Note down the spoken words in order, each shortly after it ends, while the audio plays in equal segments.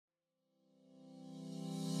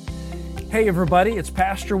Hey everybody, it's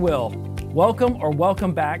Pastor Will.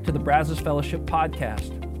 Welcome back to the Brazos Fellowship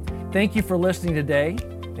Podcast. Thank you for listening today.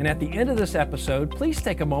 And at the end of this episode, please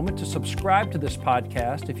take a moment to subscribe to this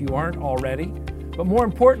podcast if you aren't already. But more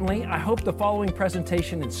importantly, I hope the following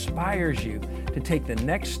presentation inspires you to take the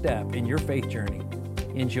next step in your faith journey.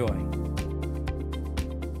 Enjoy.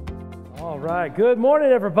 All right, good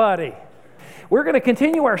morning everybody. We're going to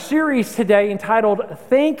continue our series today entitled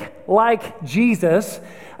Think Like Jesus.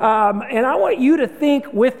 And I want you to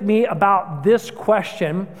think with me about this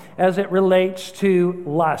question as it relates to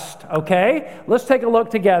lust, okay? Let's take a look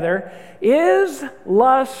together. Is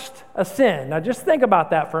lust a sin? Now just think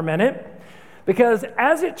about that for a minute, because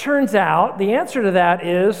as it turns out, the answer to that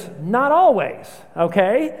is not always,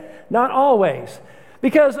 okay? Not always.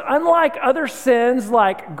 Because unlike other sins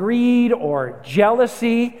like greed or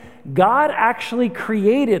jealousy, God actually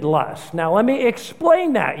created lust. Now, let me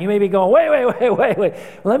explain that. You may be going, wait.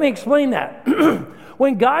 Let me explain that.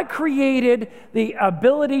 When God created the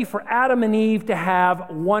ability for Adam and Eve to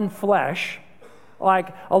have one flesh,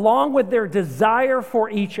 like along with their desire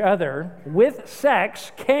for each other, with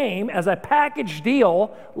sex came as a package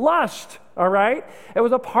deal, lust. All right? It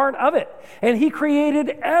was a part of it. And he created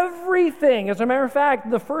everything. As a matter of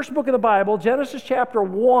fact, the first book of the Bible, Genesis chapter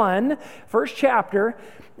 1, first chapter,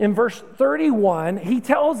 in verse 31, he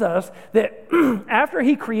tells us that after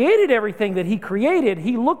he created everything that he created,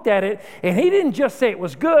 he looked at it and he didn't just say it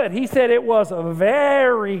was good. He said it was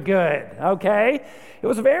very good, okay? It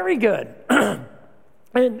was very good.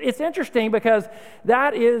 And it's interesting because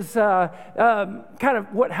that is kind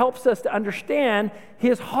of what helps us to understand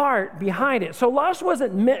his heart behind it. So lust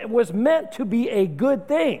was meant to be a good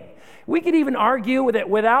thing. We could even argue that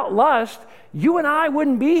without lust, you and I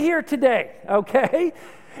wouldn't be here today, okay?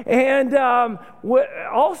 And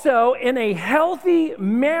also in a healthy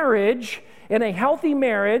marriage,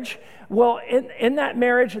 well, in that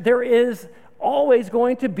marriage, there is always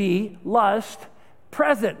going to be lust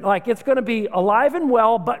present. Like it's going to be alive and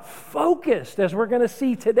well, but focused, as we're going to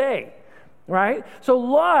see today, right? So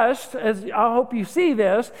lust, as I hope you see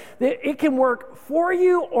this, that it can work for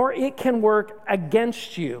you or it can work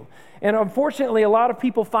against you. And unfortunately, a lot of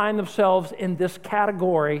people find themselves in this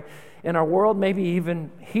category in our world, maybe even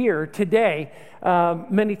here today,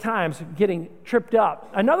 many times getting tripped up.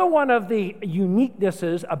 Another one of the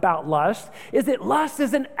uniquenesses about lust is that lust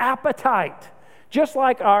is an appetite. Just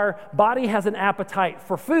like our body has an appetite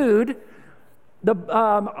for food, our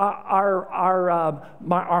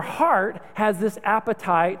heart has this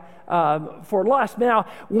appetite for lust. Now,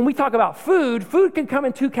 when we talk about food can come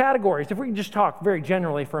in two categories. If we can just talk very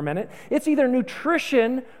generally for a minute, it's either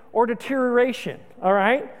nutrition or deterioration, all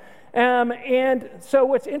right? And so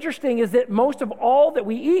what's interesting is that most of all that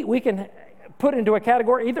we eat, we can put into a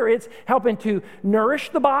category. Either it's helping to nourish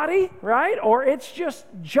the body, right? Or it's just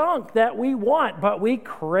junk that we want, but we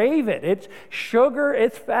crave it. It's sugar,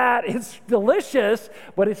 it's fat, it's delicious,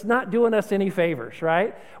 but it's not doing us any favors,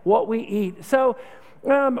 right? What we eat. So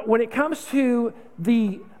when it comes to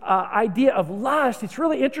the idea of lust, it's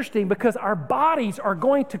really interesting because our bodies are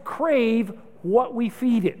going to crave what we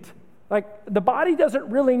feed it. Like the body doesn't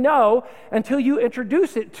really know until you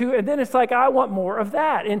introduce it to, and then it's like, I want more of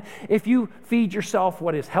that. And if you feed yourself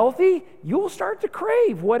what is healthy, you'll start to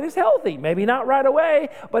crave what is healthy. Maybe not right away,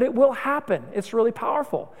 but it will happen. It's really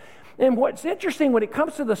powerful. And what's interesting when it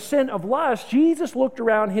comes to the sin of lust, Jesus looked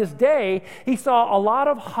around his day, he saw a lot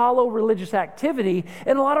of hollow religious activity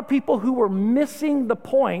and a lot of people who were missing the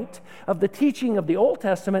point of the teaching of the Old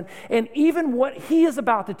Testament and even what he is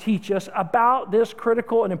about to teach us about this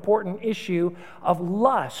critical and important issue of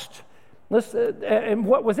lust. And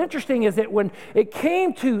what was interesting is that when it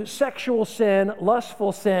came to sexual sin,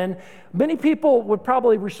 lustful sin, many people would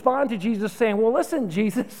probably respond to Jesus saying, well, listen,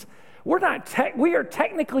 Jesus, we are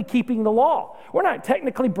technically keeping the law. We're not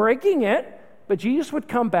technically breaking it, but Jesus would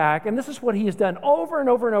come back, and this is what he has done over and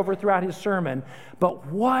over and over throughout his sermon. But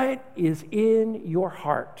what is in your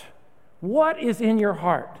heart? What is in your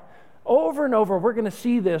heart? Over and over, we're going to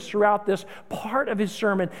see this throughout this part of his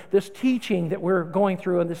sermon, this teaching that we're going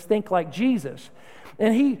through, and this Think Like Jesus.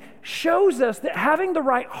 And he shows us that having the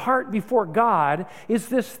right heart before God is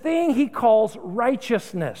this thing he calls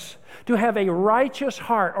righteousness. To have a righteous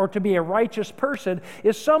heart or to be a righteous person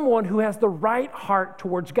is someone who has the right heart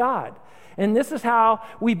towards God. And this is how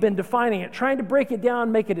we've been defining it, trying to break it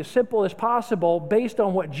down, make it as simple as possible based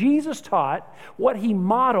on what Jesus taught, what he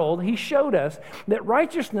modeled. He showed us that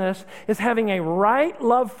righteousness is having a right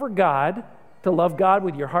love for God, to love God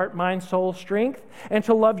with your heart, mind, soul, strength, and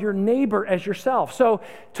to love your neighbor as yourself. So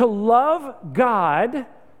to love God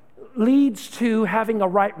leads to having a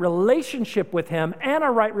right relationship with Him and a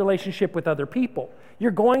right relationship with other people.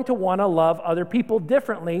 You're going to want to love other people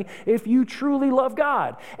differently if you truly love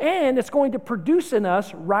God. And it's going to produce in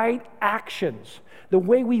us right actions. The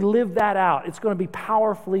way we live that out, it's going to be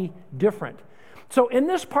powerfully different. So in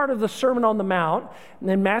this part of the Sermon on the Mount,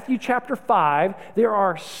 in Matthew chapter 5, there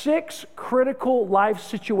are 6 critical life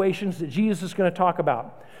situations that Jesus is going to talk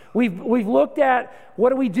about. We've looked at what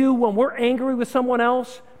do we do when we're angry with someone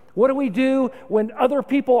else? What do we do when other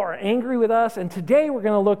people are angry with us? And today we're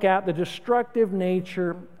going to look at the destructive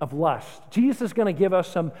nature of lust. Jesus is going to give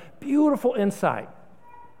us some beautiful insight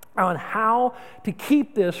on how to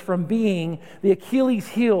keep this from being the Achilles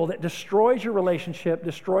heel that destroys your relationship,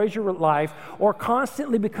 destroys your life, or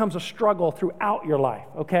constantly becomes a struggle throughout your life,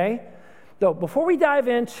 okay? So before we dive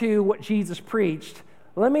into what Jesus preached,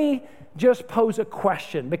 let me just pose a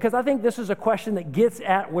question, because I think this is a question that gets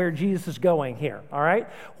at where Jesus is going here, all right?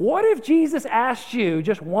 What if Jesus asked you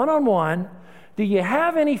just one-on-one, do you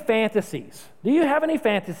have any fantasies? Do you have any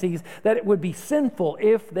fantasies that it would be sinful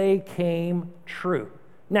if they came true?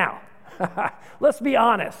 Now, let's be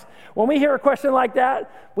honest. When we hear a question like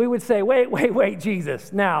that, we would say, wait,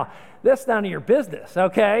 Jesus. Now, that's none of your business,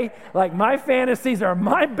 okay? Like, my fantasies are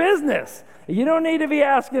my business. You don't need to be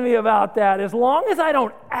asking me about that. As long as I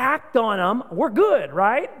don't act on them, we're good,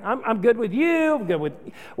 right? I'm good with you. I'm good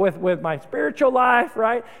with my spiritual life,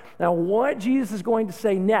 right? Now, what Jesus is going to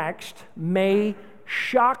say next may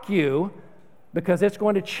shock you, because it's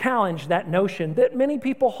going to challenge that notion that many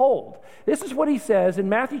people hold. This is what he says in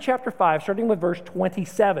Matthew chapter 5, starting with verse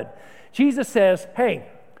 27. Jesus says, hey,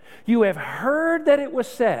 you have heard that it was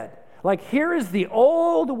said. Like, here is the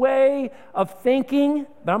old way of thinking,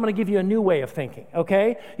 but I'm going to give you a new way of thinking,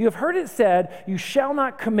 okay? You have heard it said, you shall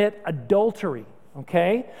not commit adultery,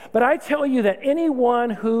 okay? But I tell you that anyone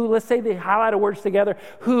who, let's say the highlighted words together,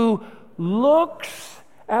 who looks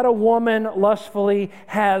at a woman lustfully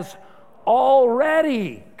has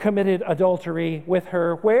already committed adultery with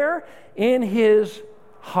her. Where? In his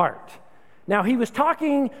heart. Now, he was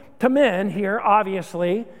talking to men here,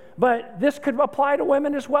 obviously, but this could apply to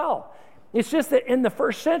women as well. It's just that in the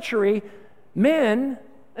first century, men,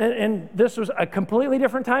 and this was a completely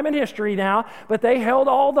different time in history now, but they held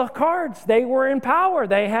all the cards. They were in power.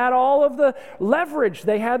 They had all of the leverage.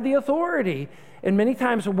 They had the authority. And many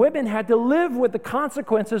times women had to live with the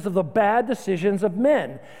consequences of the bad decisions of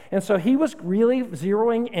men. And so he was really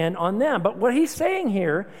zeroing in on them. But what he's saying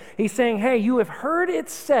here, he's saying, hey, you have heard it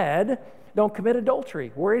said, don't commit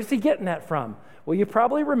adultery. Where is he getting that from? Well, you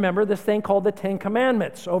probably remember this thing called the 10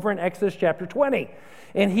 Commandments over in Exodus chapter 20.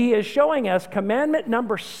 And he is showing us commandment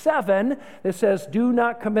number 7 that says, do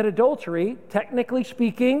not commit adultery. Technically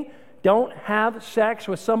speaking, don't have sex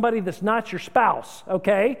with somebody that's not your spouse,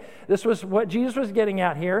 okay? This was what Jesus was getting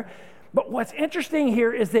at here. But what's interesting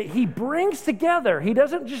here is that he brings together, he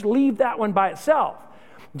doesn't just leave that one by itself.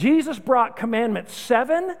 Jesus brought commandment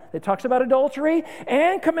 7 that talks about adultery,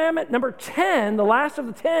 and commandment number 10, the last of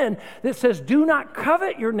the 10, that says, do not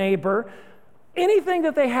covet your neighbor, anything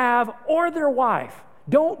that they have, or their wife.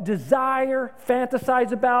 Don't desire,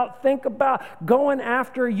 fantasize about, think about, going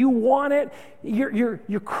after. You want it, you're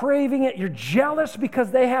craving it, you're jealous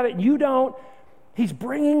because they have it and you don't. He's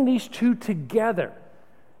bringing these two together.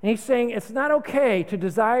 And he's saying it's not okay to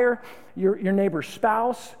desire your neighbor's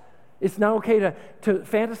spouse. It's not okay to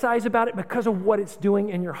fantasize about it because of what it's doing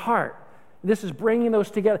in your heart. This is bringing those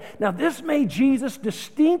together. Now, this made Jesus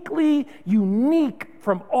distinctly unique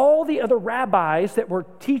from all the other rabbis that were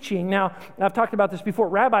teaching. Now, I've talked about this before.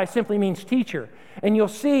 Rabbi simply means teacher. And you'll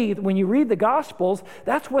see when you read the Gospels,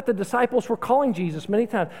 that's what the disciples were calling Jesus many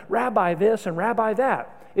times. Rabbi this and rabbi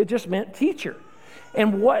that. It just meant teacher.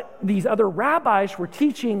 And what these other rabbis were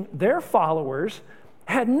teaching their followers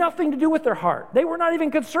had nothing to do with their heart. They were not even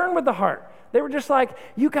concerned with the heart. They were just like,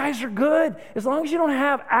 you guys are good. As long as you don't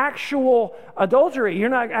have actual adultery, you're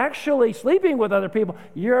not actually sleeping with other people,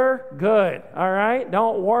 you're good, all right?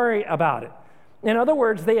 Don't worry about it. In other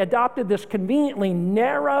words, they adopted this conveniently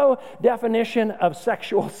narrow definition of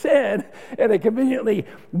sexual sin and a conveniently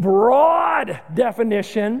broad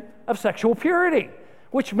definition of sexual purity,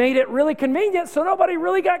 which made it really convenient so nobody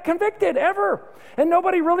really got convicted ever. And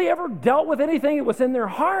nobody really ever dealt with anything that was in their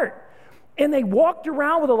heart. And they walked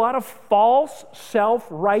around with a lot of false,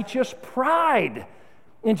 self-righteous pride.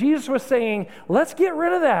 And Jesus was saying, let's get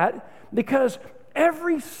rid of that, because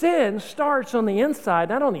every sin starts on the inside,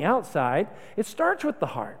 not on the outside. It starts with the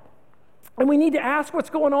heart. And we need to ask what's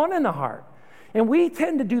going on in the heart. And we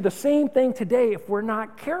tend to do the same thing today if we're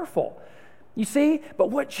not careful. You see? But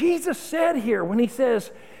what Jesus said here when he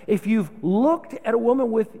says, if you've looked at a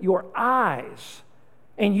woman with your eyes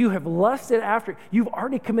and you have lusted after, you've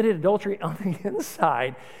already committed adultery on the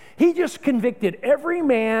inside. He just convicted every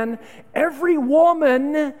man, every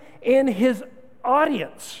woman in his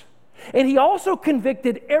audience. And he also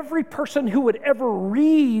convicted every person who would ever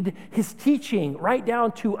read his teaching, right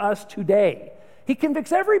down to us today. He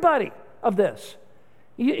convicts everybody of this.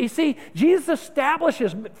 You see, Jesus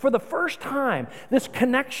establishes for the first time this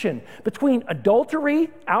connection between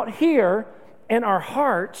adultery out here and our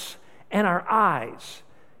hearts and our eyes.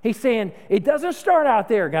 He's saying, it doesn't start out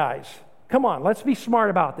there, guys. Come on, let's be smart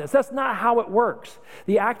about this. That's not how it works.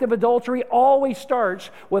 The act of adultery always starts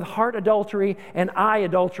with heart adultery and eye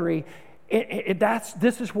adultery.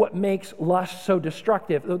 This is what makes lust so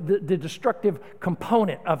destructive, the destructive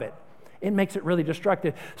component of it. It makes it really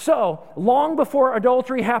destructive. So, long before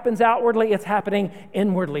adultery happens outwardly, it's happening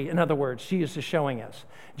inwardly. In other words, Jesus is showing us.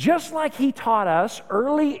 Just like he taught us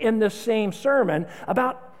early in this same sermon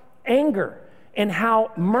about anger and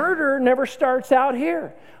how murder never starts out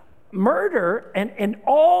here. Murder, and in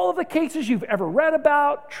all of the cases you've ever read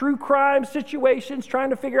about, true crime situations,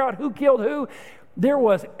 trying to figure out who killed who, there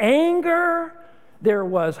was anger, there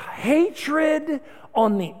was hatred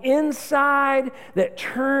on the inside that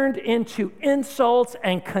turned into insults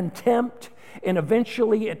and contempt, and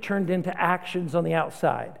eventually it turned into actions on the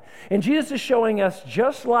outside. And Jesus is showing us,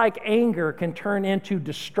 just like anger can turn into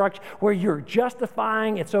destruction, where you're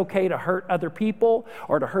justifying it's okay to hurt other people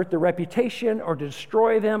or to hurt their reputation or to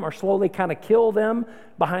destroy them or slowly kind of kill them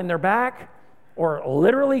behind their back or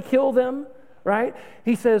literally kill them, right?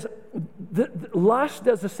 He says lust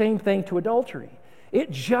does the same thing to adultery.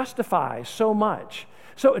 It justifies so much.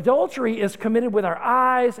 So adultery is committed with our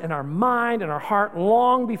eyes and our mind and our heart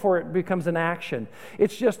long before it becomes an action.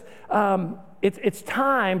 It's just, it's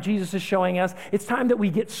time, Jesus is showing us, it's time that we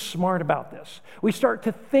get smart about this. We start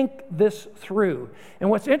to think this through. And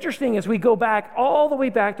what's interesting is we go back all the way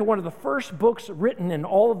back to one of the first books written in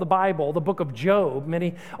all of the Bible, the book of Job.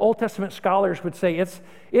 Many Old Testament scholars would say it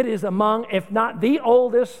is among, if not the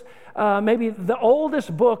oldest, maybe the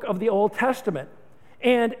oldest book of the Old Testament.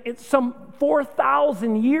 And it's some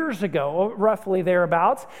 4,000 years ago, roughly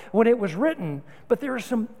thereabouts, when it was written. But there is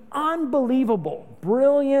some unbelievable,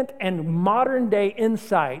 brilliant, and modern-day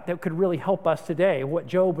insight that could really help us today, what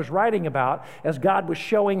Job was writing about as God was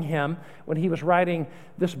showing him when he was writing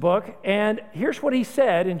this book. And here's what he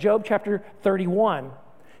said in Job chapter 31.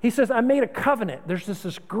 He says, I made a covenant. There's this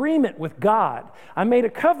agreement with God. I made a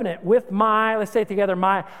covenant with let's say it together,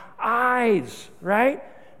 my eyes, right?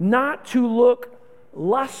 Not to look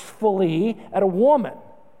lustfully at a woman,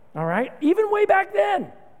 all right? Even way back then,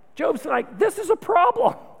 Job's like, this is a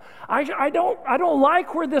problem. I don't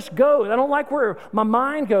like where this goes. I don't like where my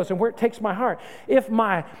mind goes and where it takes my heart. If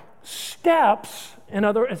my steps,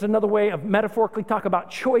 it's another way of metaphorically talk about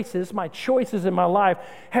choices, my choices in my life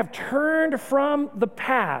have turned from the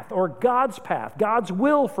path or God's path, God's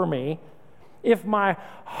will for me, if my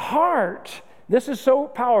heart, this is so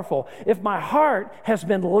powerful, if my heart has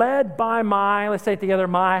been led by let's say it together,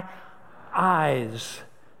 my eyes.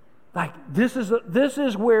 Like this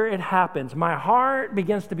is where it happens. My heart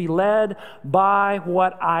begins to be led by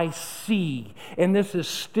what I see. And this is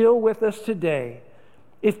still with us today.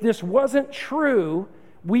 If this wasn't true,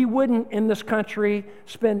 we wouldn't in this country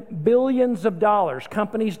spend billions of dollars.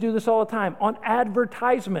 Companies do this all the time on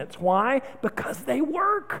advertisements. Why? Because they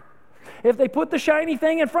work. If they put the shiny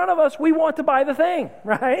thing in front of us, we want to buy the thing,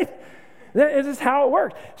 right? This is how it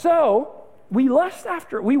works. So we lust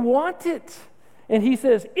after it. We want it. And he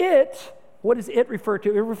says what does it refer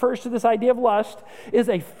to? It refers to this idea of lust, is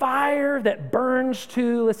a fire that burns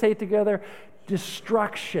to, let's say it together,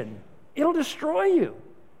 destruction. It'll destroy you.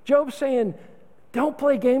 Job's saying, don't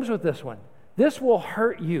play games with this one. This will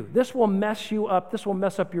hurt you. This will mess you up. This will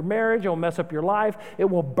mess up your marriage. It will mess up your life. It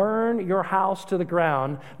will burn your house to the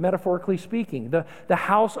ground, metaphorically speaking, the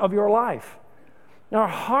house of your life. Our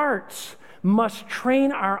hearts must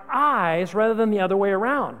train our eyes rather than the other way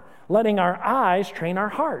around, letting our eyes train our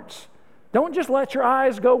hearts. Don't just let your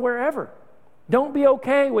eyes go wherever. Don't be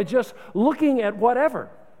okay with just looking at whatever.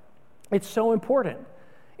 It's so important,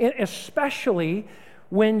 and especially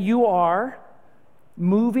when you are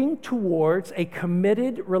moving towards a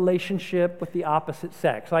committed relationship with the opposite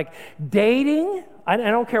sex. Like dating, I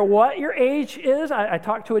don't care what your age is. I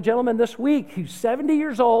talked to a gentleman this week who's 70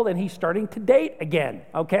 years old and he's starting to date again,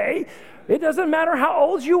 okay? It doesn't matter how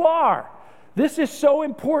old you are. This is so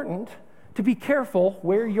important to be careful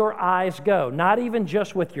where your eyes go, not even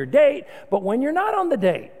just with your date, but when you're not on the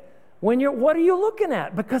date. What are you looking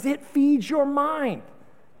at? Because it feeds your mind.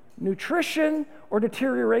 Nutrition or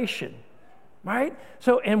deterioration. Right?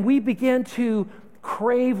 So, and we begin to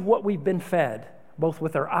crave what we've been fed. both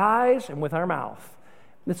with our eyes and with our mouth.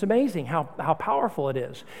 It's amazing how powerful it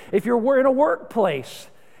is. If you're in a workplace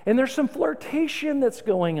and there's some flirtation that's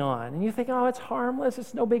going on, and you think, oh, it's harmless,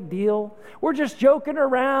 it's no big deal. We're just joking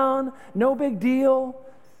around, no big deal.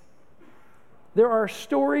 There are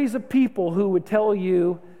stories of people who would tell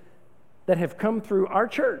you that have come through our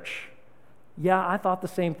church. Yeah, I thought the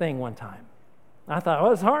same thing one time. I thought,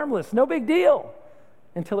 oh, it's harmless, no big deal,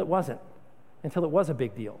 until it wasn't, until it was a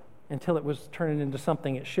big deal, until it was turning into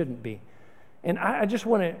something it shouldn't be. And I just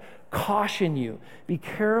want to caution you, be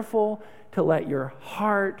careful to let your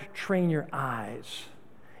heart train your eyes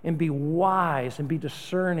and be wise and be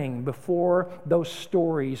discerning before those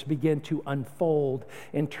stories begin to unfold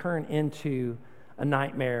and turn into a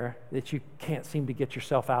nightmare that you can't seem to get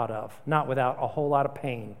yourself out of, not without a whole lot of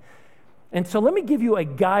pain. And so let me give you a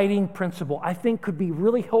guiding principle I think could be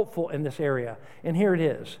really helpful in this area. And here it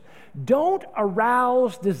is. Don't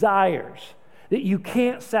arouse desires that you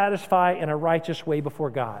can't satisfy in a righteous way before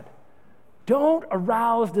God. Don't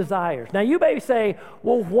arouse desires. Now, you may say,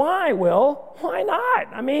 well, why, Will? Why not?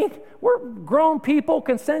 I mean, we're grown people,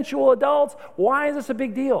 consensual adults. Why is this a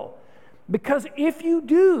big deal? Because if you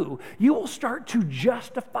do, you will start to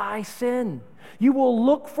justify sin. You will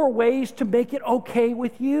look for ways to make it okay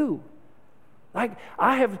with you. Like,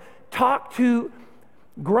 I have talked to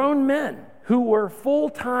grown men who were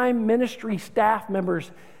full-time ministry staff members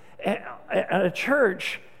at a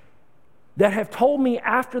church that have told me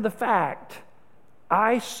after the fact,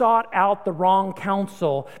 I sought out the wrong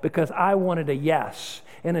counsel because I wanted a yes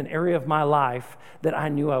in an area of my life that I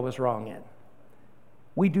knew I was wrong in.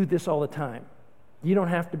 We do this all the time. You don't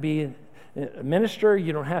have to be a minister.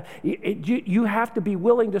 You don't have. You have to be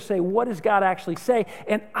willing to say, what does God actually say?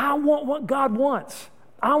 And I want what God wants.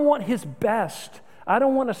 I want His best. I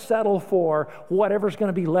don't want to settle for whatever's going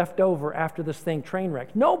to be left over after this thing train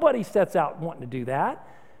wrecks. Nobody sets out wanting to do that.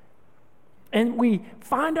 And we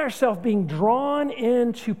find ourselves being drawn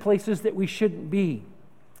into places that we shouldn't be.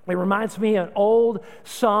 It reminds me of an old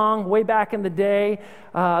song way back in the day.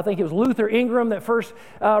 I think it was Luther Ingram that first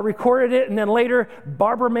recorded it, and then later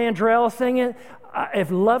Barbara Mandrell sang it.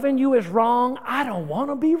 If loving you is wrong, I don't want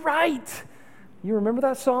to be right. You remember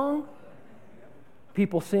that song?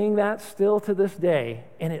 People sing that still to this day,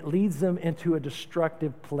 and it leads them into a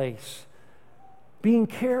destructive place. Be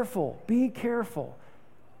careful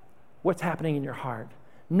what's happening in your heart.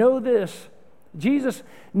 Know this, Jesus,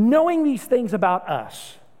 knowing these things about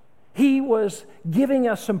us, He was giving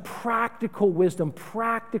us some practical wisdom,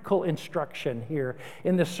 practical instruction here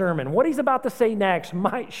in this sermon. What He's about to say next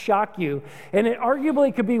might shock you, and it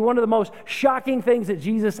arguably could be one of the most shocking things that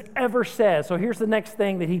Jesus ever says. So here's the next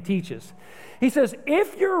thing that He teaches. He says,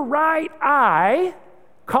 if your right eye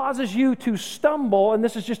causes you to stumble, and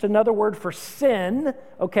this is just another word for sin,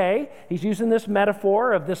 okay? He's using this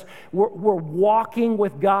metaphor of this, we're walking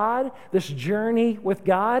with God, this journey with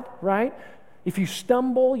God, right? If you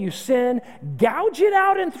stumble, you sin, gouge it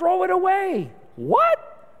out and throw it away.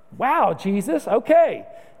 What? Wow, Jesus, okay.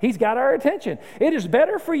 He's got our attention. It is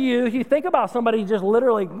better for you, if you think about somebody just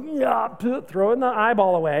literally throwing the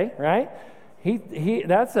eyeball away, right?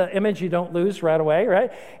 That's an image you don't lose right away,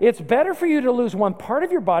 right? It's better for you to lose one part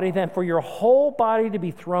of your body than for your whole body to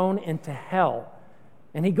be thrown into hell.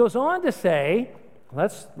 And he goes on to say,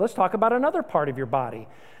 let's talk about another part of your body.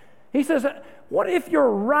 He says, what if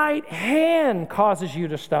your right hand causes you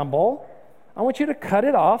to stumble? I want you to cut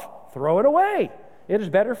it off, throw it away. It is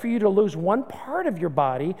better for you to lose one part of your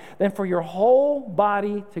body than for your whole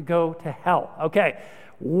body to go to hell. Okay.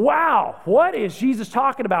 Wow, what is Jesus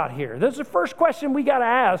talking about here? This is the first question we got to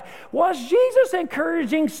ask. Was Jesus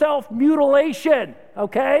encouraging self-mutilation?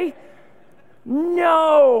 Okay?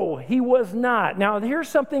 No, He was not. Now, here's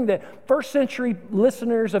something that first century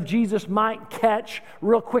listeners of Jesus might catch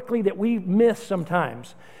real quickly that we miss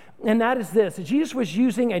sometimes. And that is this. Jesus was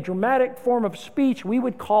using a dramatic form of speech we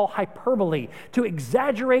would call hyperbole, to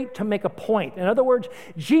exaggerate, to make a point. In other words,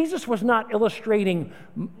 Jesus was not illustrating,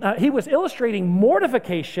 he was illustrating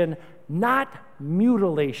mortification, not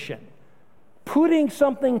mutilation. Putting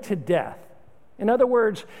something to death. In other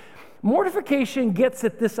words, mortification gets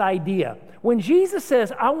at this idea. When Jesus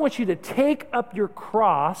says, I want you to take up your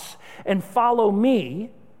cross and follow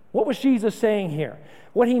me, what was Jesus saying here?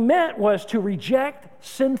 What He meant was to reject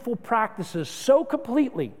sinful practices so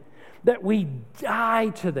completely that we die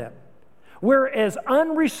to them. We're as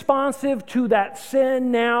unresponsive to that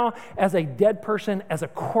sin now as a dead person, as a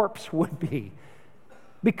corpse would be.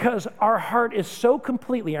 Because our heart is so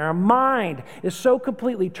completely, our mind is so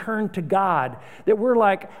completely turned to God that we're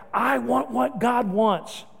like, I want what God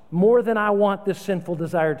wants. more than I want this sinful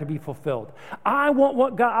desire to be fulfilled. I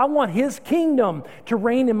want His kingdom to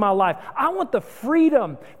reign in my life. I want the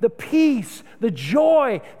freedom, the peace, the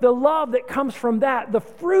joy, the love that comes from that, the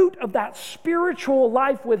fruit of that spiritual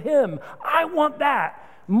life with Him. I want that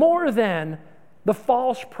more than the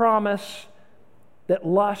false promise that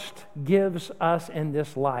lust gives us in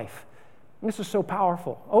this life. This is so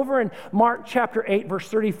powerful. Over in Mark chapter 8, verse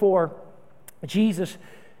 34, Jesus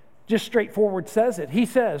just straightforward says it. He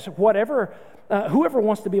says, whoever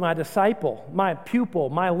wants to be my disciple, my pupil,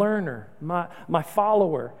 my learner, my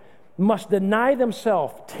follower, must deny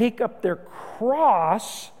themselves, take up their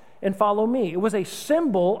cross, and follow me. It was a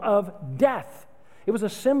symbol of death. It was a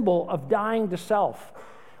symbol of dying to self.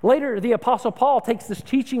 Later, the Apostle Paul takes this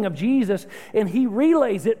teaching of Jesus and he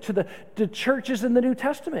relays it to the churches in the New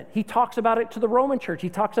Testament. He talks about it to the Roman church. He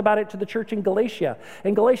talks about it to the church in Galatia.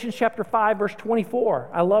 In Galatians chapter 5, verse 24,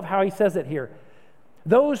 I love how he says it here.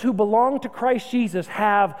 Those who belong to Christ Jesus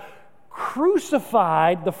have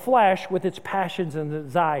crucified the flesh with its passions and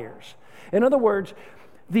desires. In other words,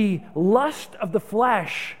 the lust of the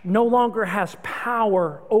flesh no longer has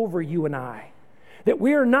power over you and I. That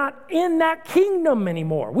we are not in that kingdom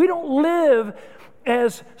anymore. We don't live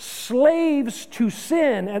as slaves to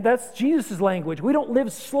sin, and that's Jesus' language. We don't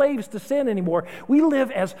live slaves to sin anymore. We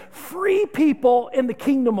live as free people in the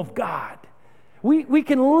kingdom of God. We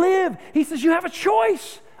can live. He says you have a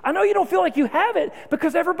choice. I know you don't feel like you have it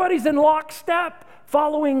because everybody's in lockstep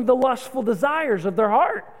following the lustful desires of their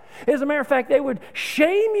heart. As a matter of fact, they would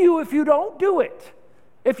shame you if you don't do it.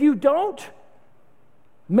 If you don't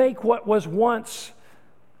make what was once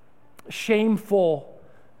shameful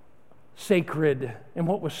sacred, and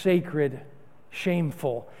what was sacred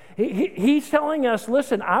shameful. He's telling us,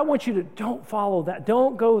 listen, I want you to don't follow that.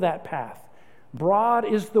 Don't go that path. Broad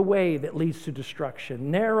is the way that leads to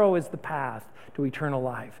destruction. Narrow is the path to eternal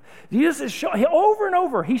life. Jesus is showing, over and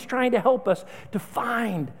over, he's trying to help us to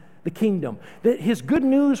find the kingdom. That his good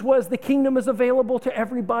news was the kingdom is available to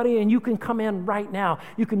everybody and you can come in right now.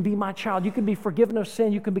 You can be my child. You can be forgiven of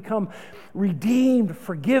sin. You can become redeemed,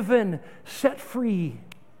 forgiven, set free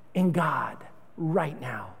in God right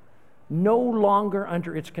now. No longer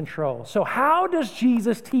under its control. So how does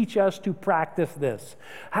Jesus teach us to practice this?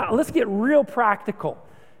 Let's get real practical.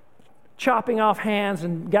 Chopping off hands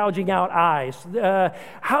and gouging out eyes.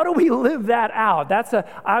 How do we live that out? That's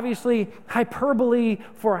obviously hyperbole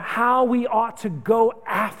for how we ought to go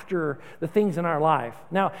after the things in our life.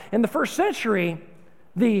 Now, in the first century,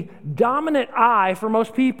 the dominant eye for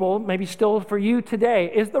most people, maybe still for you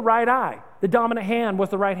today, is the right eye. The dominant hand was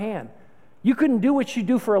the right hand. You couldn't do what you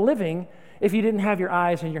do for a living if you didn't have your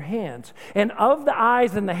eyes and your hands. And of the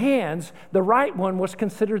eyes and the hands, the right one was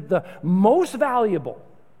considered the most valuable,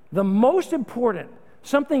 the most important,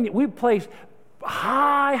 something that we place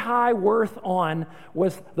high worth on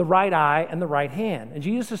was the right eye and the right hand. And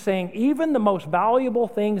Jesus is saying, even the most valuable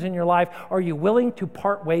things in your life, are you willing to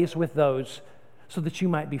part ways with those so that you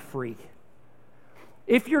might be free?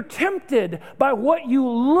 If you're tempted by what you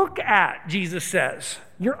look at, Jesus says,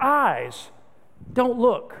 your eyes, don't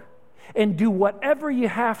look, and do whatever you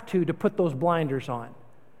have to put those blinders on.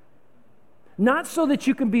 Not so that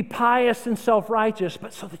you can be pious and self-righteous,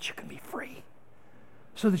 but so that you can be free.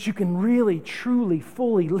 So that you can really, truly,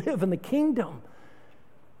 fully live in the kingdom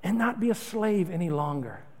and not be a slave any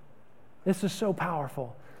longer. This is so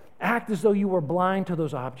powerful. Act as though you were blind to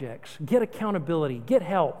those objects. Get accountability. Get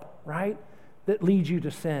help, right? That leads you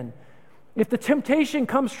to sin. If the temptation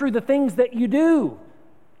comes through the things that you do,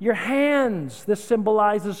 your hands, this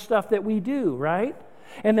symbolizes stuff that we do, right?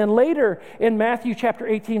 And then later in Matthew chapter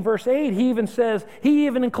 18, verse 8, he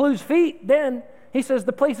even includes feet. Then he says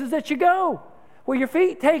the places that you go, where your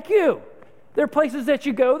feet take you. There are places that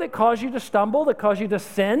you go that cause you to stumble, that cause you to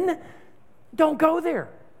sin. Don't go there.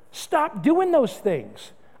 Stop doing those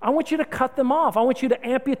things. I want you to cut them off. I want you to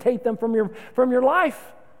amputate them from your life.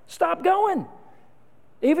 Stop going.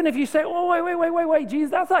 Even if you say, oh, wait,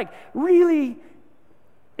 Jesus, that's like really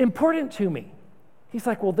important to me. He's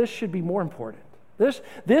like, well, this should be more important.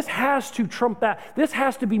 This has to trump that. This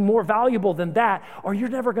has to be more valuable than that, or you're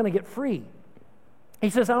never going to get free.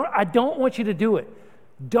 He says, I don't want you to do it.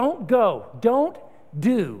 Don't go. Don't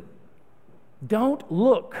do. Don't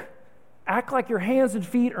look. Act like your hands and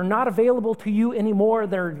feet are not available to you anymore.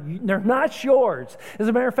 They're not yours. As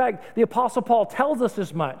a matter of fact, the Apostle Paul tells us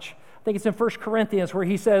as much. I think it's in 1 Corinthians where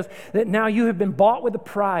he says that now you have been bought with a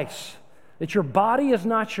price, that your body is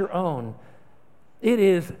not your own. It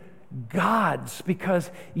is God's, because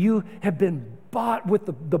you have been bought with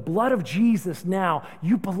the blood of Jesus now.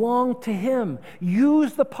 You belong to Him.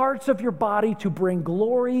 Use the parts of your body to bring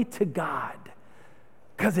glory to God.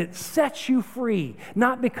 because it sets you free,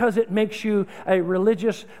 not because it makes you a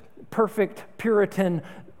religious, perfect Puritan,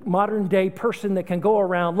 modern-day person that can go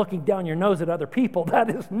around looking down your nose at other people.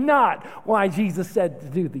 That is not why Jesus said to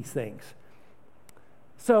do these things.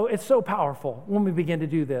 So it's so powerful when we begin to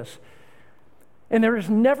do this. And there has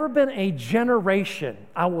never been a generation,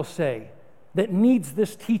 I will say, that needs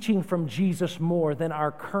this teaching from Jesus more than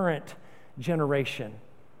our current generation.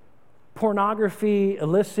 Pornography,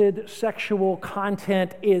 illicit sexual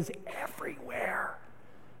content is everywhere.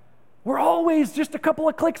 We're always just a couple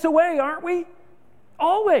of clicks away, aren't we?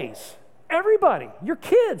 Always. Everybody. Your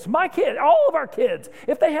kids, my kids, all of our kids.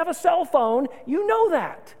 If they have a cell phone, you know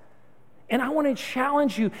that. And I want to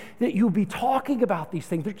challenge you that you'll be talking about these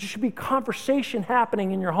things. There should be conversation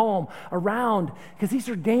happening in your home around, because these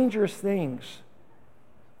are dangerous things.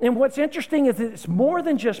 And what's interesting is that it's more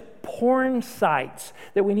than just porn sites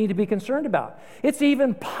that we need to be concerned about. It's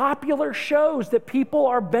even popular shows that people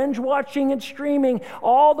are binge watching and streaming,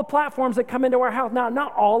 all the platforms that come into our house. Now,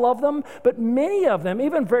 not all of them, but many of them,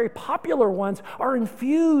 even very popular ones, are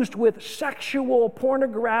infused with sexual,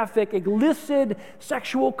 pornographic, illicit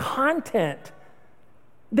sexual content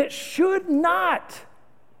that should not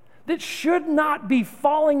be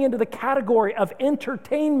falling into the category of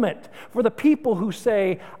entertainment for the people who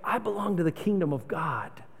say, I belong to the kingdom of God.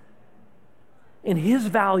 And his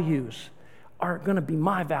values are going to be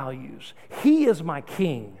my values. He is my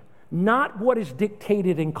king, not what is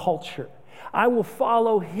dictated in culture. I will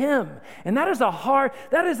follow him. And that is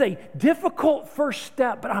a difficult first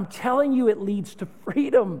step, but I'm telling you, it leads to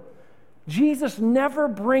freedom. Jesus never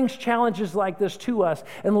brings challenges like this to us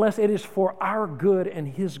unless it is for our good and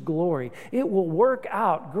his glory. It will work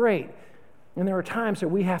out great. And there are times that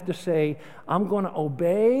we have to say, I'm going to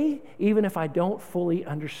obey even if I don't fully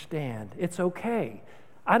understand. It's okay.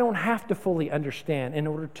 I don't have to fully understand in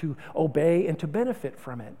order to obey and to benefit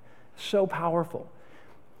from it. So powerful.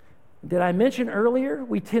 Did I mention earlier,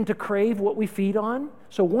 we tend to crave what we feed on?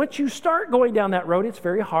 So once you start going down that road, it's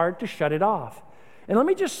very hard to shut it off. And let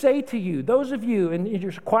me just say to you, those of you, and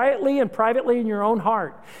just quietly and privately in your own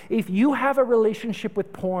heart, if you have a relationship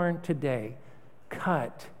with porn today,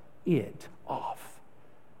 cut it off.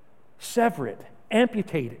 Sever it,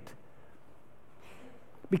 amputate it,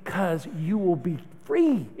 because you will be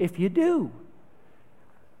free if you do.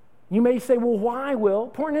 You may say, well, why, Will?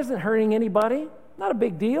 Porn isn't hurting anybody. Not a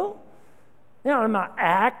big deal. I'm not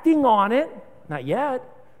acting on it. Not yet.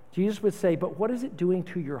 Jesus would say, but what is it doing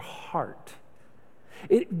to your heart?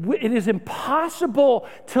 It is impossible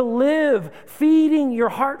to live feeding your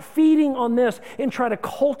heart, feeding on this, and try to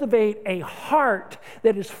cultivate a heart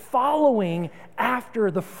that is following after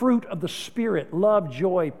the fruit of the Spirit: love,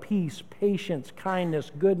 joy, peace, patience,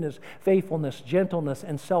 kindness, goodness, faithfulness, gentleness,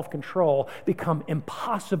 and self-control become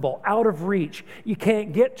impossible, out of reach. You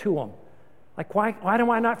can't get to them. Like, why do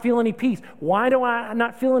I not feel any peace? Why do I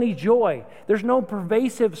not feel any joy? There's no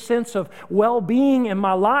pervasive sense of well-being in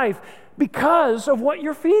my life because of what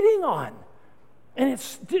you're feeding on. And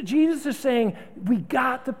Jesus is saying, we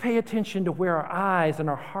got to pay attention to where our eyes and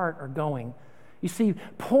our heart are going. You see,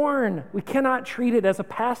 porn, we cannot treat it as a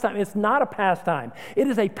pastime. It's not a pastime. It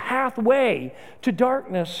is a pathway to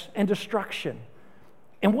darkness and destruction.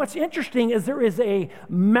 And what's interesting is there is a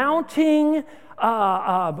mounting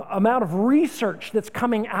amount of research that's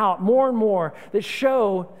coming out more and more that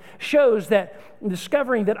shows that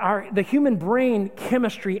discovering that the human brain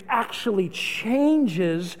chemistry actually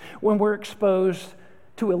changes when we're exposed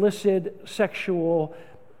to illicit, sexual,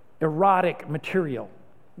 erotic material.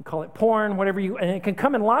 You call it porn, whatever and it can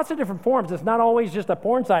come in lots of different forms. It's not always just a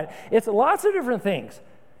porn site. It's lots of different things.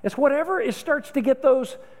 It's whatever it starts to get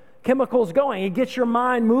those chemicals going. It gets your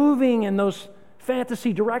mind moving in those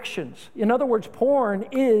fantasy directions. In other words, porn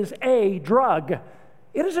is a drug.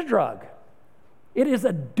 It is a drug. It is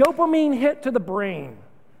a dopamine hit to the brain,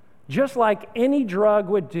 just like any drug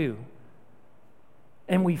would do.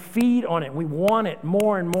 And we feed on it. We want it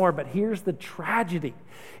more and more. But here's the tragedy,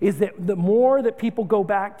 is that the more that people go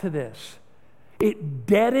back to this, it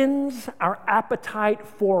deadens our appetite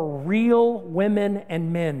for real women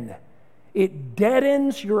and men. It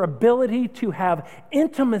deadens your ability to have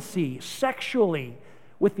intimacy sexually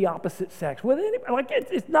with the opposite sex.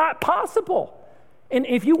 It's not possible. And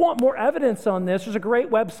if you want more evidence on this, there's a great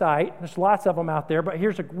website. There's lots of them out there, but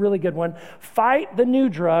here's a really good one: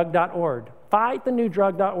 fightthenewdrug.org.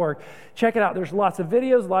 Fightthenewdrug.org. Check it out. There's lots of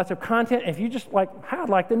videos, lots of content. If you just I'd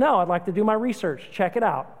like to know, I'd like to do my research, check it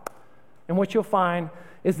out. And what you'll find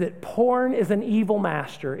is that porn is an evil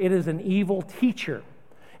master. It is an evil teacher.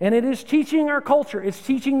 And it is teaching our culture. It's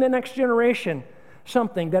teaching the next generation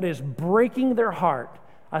something that is breaking their heart.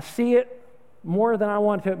 I see it more than I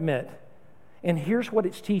want to admit. And here's what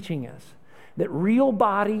it's teaching us, that real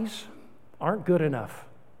bodies aren't good enough.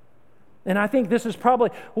 And I think this is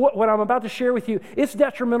probably what I'm about to share with you. It's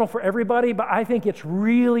detrimental for everybody, but I think it's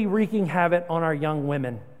really wreaking havoc on our young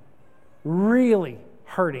women. Really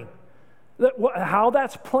hurting. How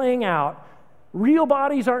that's playing out, real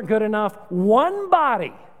bodies aren't good enough. One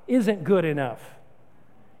body isn't good enough.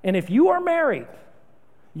 And if you are married,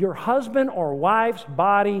 your husband or wife's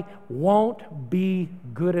body won't be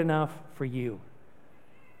good enough for you.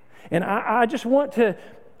 And I just want to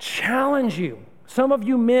challenge you. Some of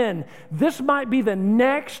you men, this might be the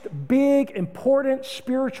next big, important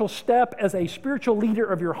spiritual step as a spiritual leader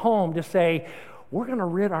of your home to say, we're going to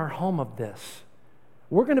rid our home of this.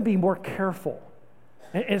 We're going to be more careful.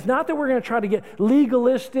 And it's not that we're going to try to get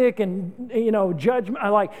legalistic and, judgment,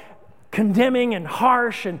 like condemning and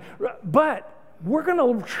harsh, but we're going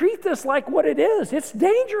to treat this like what it is. It's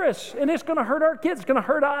dangerous, and it's going to hurt our kids. It's going to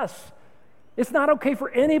hurt us. It's not okay for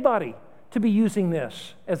anybody to be using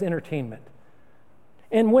this as entertainment.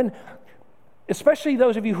 And when, especially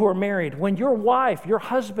those of you who are married, when your wife, your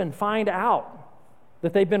husband find out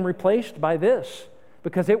that they've been replaced by this,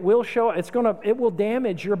 because it will show, it will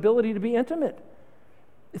damage your ability to be intimate.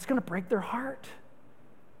 It's going to break their heart.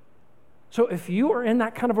 So if you are in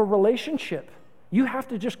that kind of a relationship, you have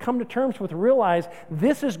to just come to terms with realize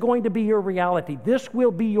this is going to be your reality. This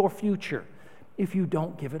will be your future if you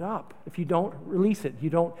don't give it up, if you don't release it, you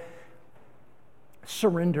don't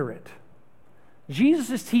surrender it. Jesus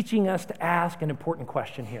is teaching us to ask an important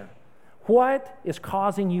question here. What is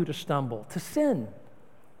causing you to stumble, to sin?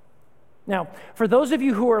 Now, for those of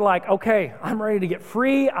you who are like, okay, I'm ready to get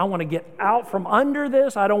free. I want to get out from under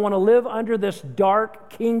this. I don't want to live under this dark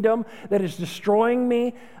kingdom that is destroying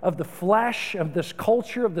me, of the flesh, of this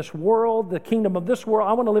culture, of this world, the kingdom of this world.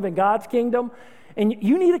 I want to live in God's kingdom. And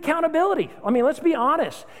you need accountability. I mean, let's be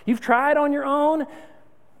honest. You've tried on your own.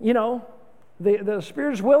 The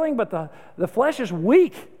spirit is willing, but the flesh is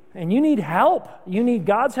weak. And you need help. You need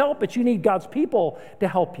God's help, but you need God's people to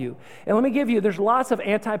help you. And let me give you, there's lots of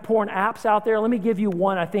anti-porn apps out there. Let me give you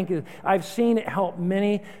one I think I've seen it help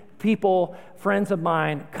many people, friends of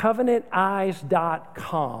mine,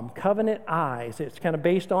 covenanteyes.com. Covenant Eyes. It's kind of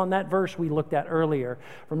based on that verse we looked at earlier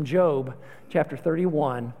from Job chapter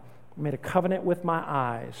 31. I made a covenant with my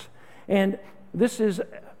eyes. And this is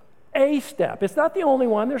a step. It's not the only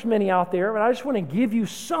one. There's many out there, but I just want to give you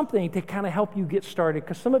something to kind of help you get started,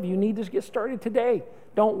 because some of you need to get started today.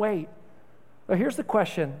 Don't wait. But here's the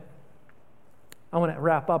question I want to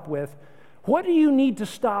wrap up with. What do you need to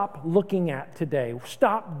stop looking at today?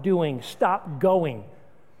 Stop doing, stop going.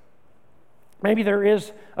 Maybe there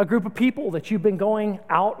is a group of people that you've been going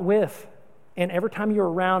out with, and every time you're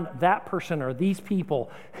around that person or these people,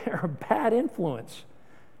 they're a bad influence.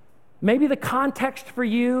 Maybe the context for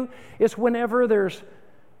you is whenever there's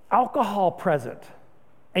alcohol present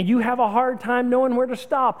and you have a hard time knowing where to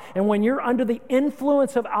stop. And when you're under the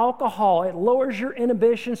influence of alcohol, it lowers your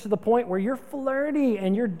inhibitions to the point where you're flirty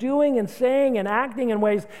and you're doing and saying and acting in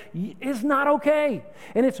ways is not okay.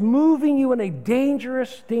 And it's moving you in a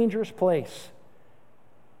dangerous, dangerous place.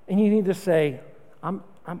 And you need to say, I'm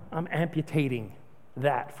amputating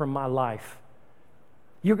that from my life.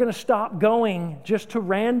 You're going to stop going just to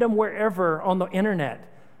random wherever on the internet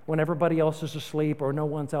when everybody else is asleep or no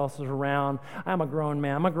one else is around. I'm a grown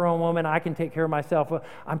man. I'm a grown woman. I can take care of myself.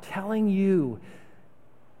 I'm telling you,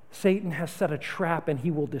 Satan has set a trap and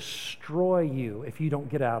he will destroy you if you don't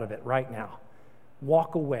get out of it right now.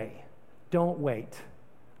 Walk away. Don't wait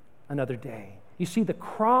another day. You see, the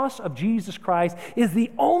cross of Jesus Christ is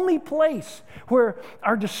the only place where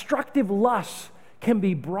our destructive lusts can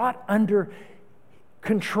be brought under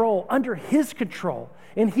control, under his control,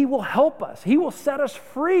 and he will help us. He will set us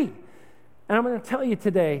free. And I'm going to tell you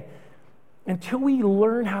today, until we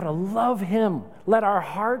learn how to love him, let our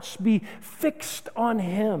hearts be fixed on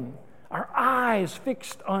him, our eyes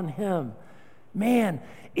fixed on him, man,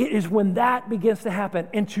 it is when that begins to happen,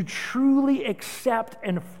 and to truly accept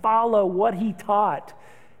and follow what he taught,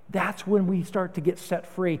 that's when we start to get set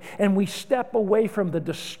free, and we step away from the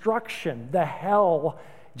destruction, the hell,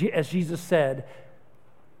 as Jesus said,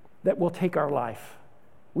 that will take our life.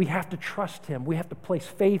 We have to trust him. We have to place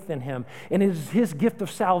faith in him. And it is his gift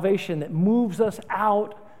of salvation that moves us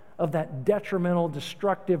out of that detrimental,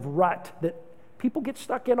 destructive rut that people get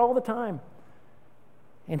stuck in all the time.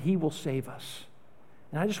 And he will save us.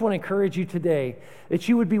 And I just want to encourage you today that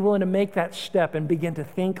you would be willing to make that step and begin to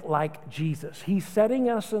think like Jesus. He's setting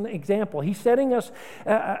us an example. He's setting us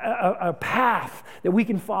a path that we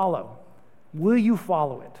can follow. Will you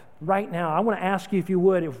follow it? right now, I want to ask you if you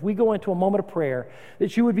would, if we go into a moment of prayer,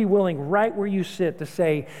 that you would be willing right where you sit to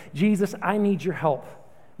say, Jesus, I need your help.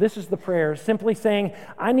 This is the prayer, simply saying,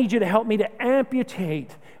 I need you to help me to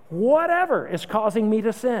amputate whatever is causing me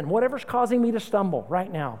to sin, whatever's causing me to stumble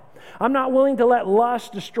right now. I'm not willing to let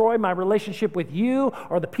lust destroy my relationship with you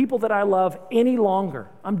or the people that I love any longer.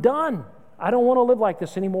 I'm done. I don't want to live like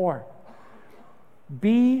this anymore.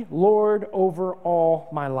 Be Lord over all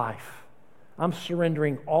my life. I'm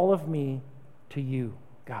surrendering all of me to you,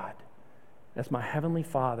 God. As my Heavenly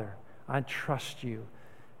Father, I trust you.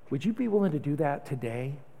 Would you be willing to do that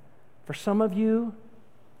today? For some of you,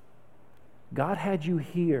 God had you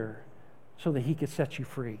here so that He could set you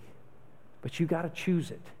free. But you got to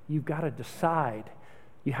choose it. You've got to decide.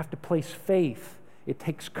 You have to place faith. It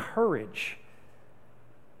takes courage.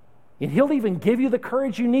 And He'll even give you the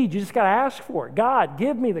courage you need. You just got to ask for it. God,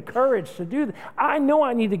 give me the courage to do that. I know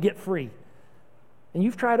I need to get free. And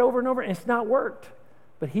you've tried over and over, and it's not worked.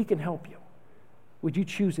 But He can help you. Would you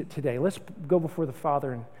choose it today? Let's go before the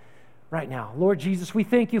Father and right now. Lord Jesus, we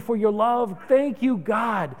thank you for your love. Thank you,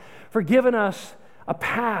 God, for giving us a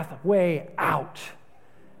pathway out.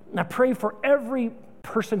 And I pray for every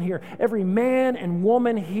person here, every man and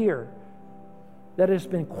woman here that has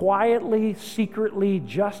been quietly, secretly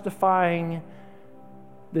justifying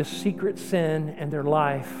this secret sin in their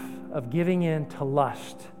life of giving in to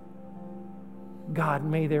lust. God,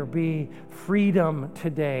 may there be freedom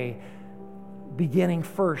today, beginning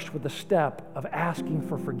first with the step of asking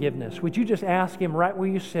for forgiveness. Would you just ask Him right where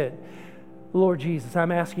you sit? Lord Jesus,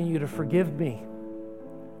 I'm asking you to forgive me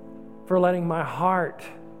for letting my heart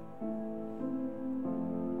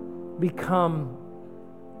become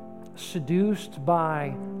seduced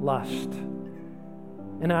by lust.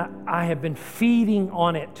 And I have been feeding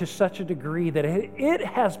on it to such a degree that it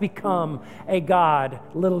has become a god,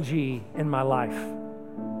 little g, in my life.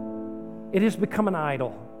 It has become an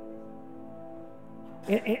idol.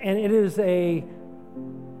 And it is a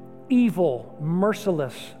evil,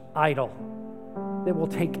 merciless idol that will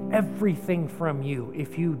take everything from you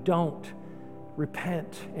if you don't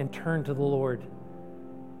repent and turn to the Lord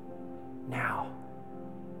now.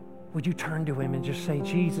 Would you turn to Him and just say,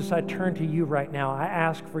 Jesus, I turn to you right now. I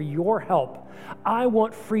ask for your help. I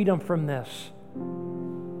want freedom from this.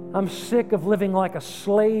 I'm sick of living like a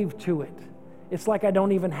slave to it. It's like I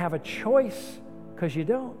don't even have a choice, because you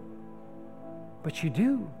don't. But you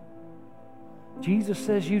do. Jesus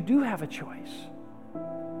says you do have a choice.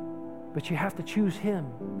 But you have to choose Him.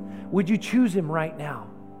 Would you choose Him right now?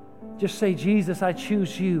 Just say, Jesus, I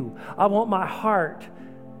choose you. I want my heart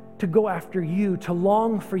to go after you, to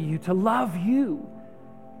long for you, to love you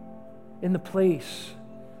in the place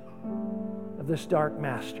of this dark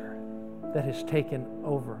master that has taken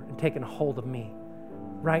over and taken hold of me.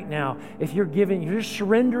 Right now, if you're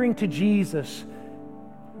surrendering to Jesus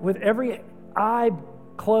with every eye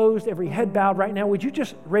closed, every head bowed right now, would you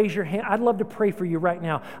just raise your hand? I'd love to pray for you right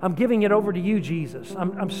now. I'm giving it over to you, Jesus.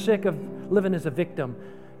 I'm sick of living as a victim.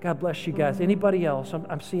 God bless you guys. Anybody else?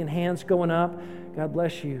 I'm seeing hands going up. God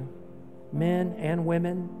bless you, men and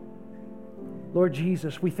women. Lord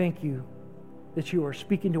Jesus, we thank you that you are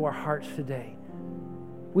speaking to our hearts today.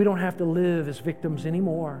 We don't have to live as victims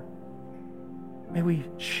anymore. May we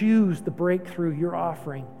choose the breakthrough you're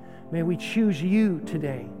offering. May we choose you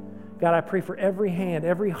today. God, I pray for every hand,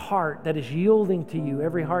 every heart that is yielding to you,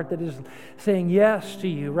 every heart that is saying yes to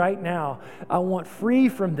you right now. I want free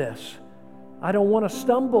from this. I don't want to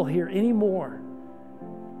stumble here anymore.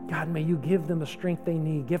 God, may you give them the strength they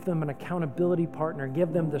need. Give them an accountability partner.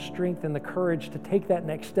 Give them the strength and the courage to take that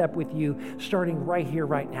next step with you, starting right here,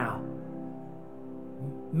 right now.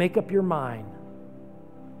 Make up your mind.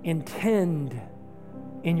 Intend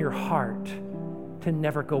in your heart to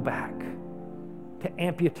never go back, to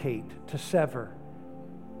amputate, to sever,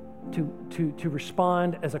 to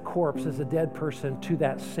respond as a corpse, as a dead person to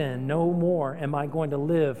that sin. No more am I going to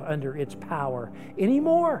live under its power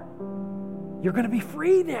anymore. You're going to be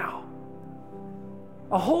free now.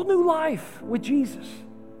 A whole new life with Jesus.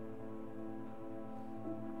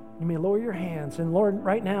 You may lower your hands. And Lord,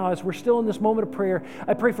 right now, as we're still in this moment of prayer,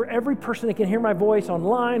 I pray for every person that can hear my voice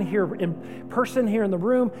online, here in person, here in the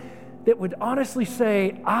room, that would honestly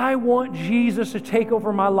say, I want Jesus to take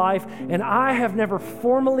over my life, and I have never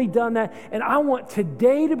formally done that, and I want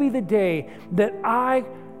today to be the day that I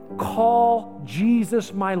call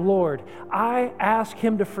Jesus my Lord. I ask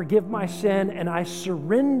Him to forgive my sin, and I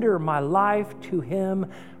surrender my life to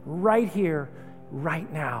Him right here,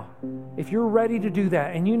 right now. If you're ready to do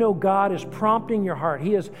that, and you know God is prompting your heart,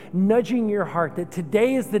 He is nudging your heart that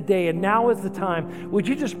today is the day and now is the time, would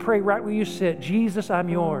you just pray right where you sit? Jesus, I'm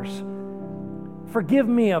yours. Forgive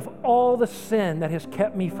me of all the sin that has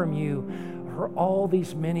kept me from you for all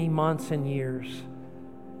these many months and years.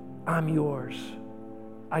 I'm yours.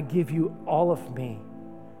 I give you all of me,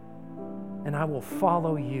 and I will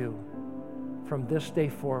follow you from this day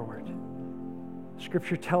forward.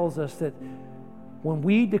 Scripture tells us that when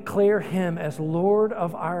we declare him as Lord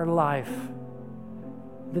of our life,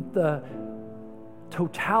 that the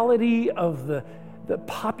totality of the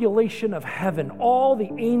population of heaven, all the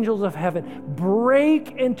angels of heaven,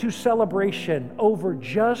 break into celebration over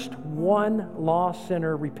just one lost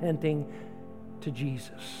sinner repenting to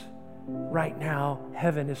Jesus. Right now,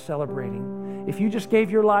 heaven is celebrating. If you just gave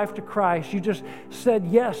your life to Christ, you just said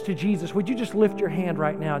yes to Jesus, would you just lift your hand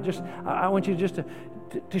right now? I want you just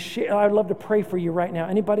to share. I'd love to pray for you right now.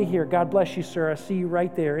 Anybody here? God bless you, sir. I see you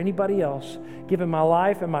right there. Anybody else? Giving my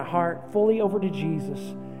life and my heart fully over to Jesus.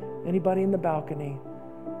 Anybody in the balcony?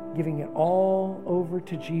 Giving it all over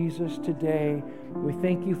to Jesus today. We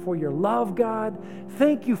thank you for your love, God.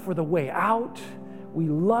 Thank you for the way out. We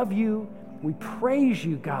love you. We praise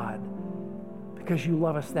you, God, because you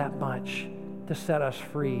love us that much to set us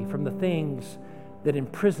free from the things that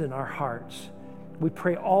imprison our hearts. We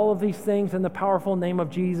pray all of these things in the powerful name of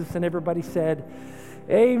Jesus, and everybody said,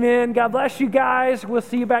 amen. God bless you guys. We'll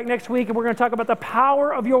see you back next week, and we're going to talk about the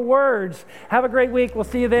power of your words. Have a great week. We'll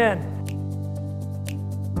see you then.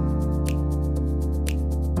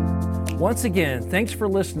 Once again, thanks for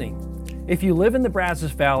listening. If you live in the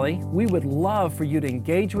Brazos Valley, we would love for you to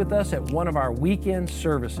engage with us at one of our weekend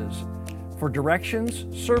services. For directions,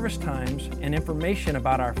 service times, and information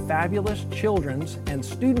about our fabulous children's and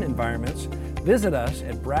student environments, visit us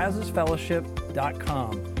at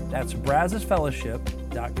brazosfellowship.com. That's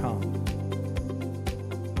brazosfellowship.com.